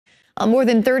More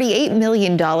than $38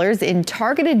 million in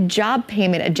targeted job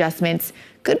payment adjustments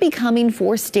could be coming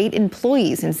for state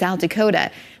employees in South Dakota.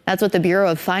 That's what the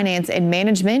Bureau of Finance and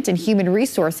Management and Human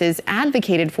Resources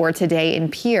advocated for today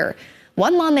in Pierre.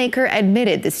 One lawmaker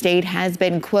admitted the state has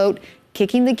been, quote,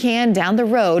 kicking the can down the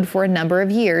road for a number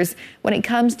of years when it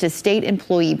comes to state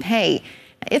employee pay.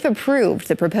 If approved,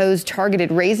 the proposed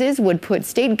targeted raises would put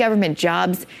state government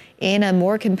jobs in a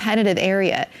more competitive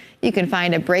area. You can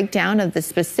find a breakdown of the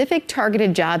specific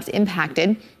targeted jobs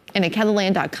impacted in a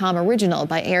KELOLAND.com original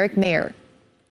by Eric Mayer.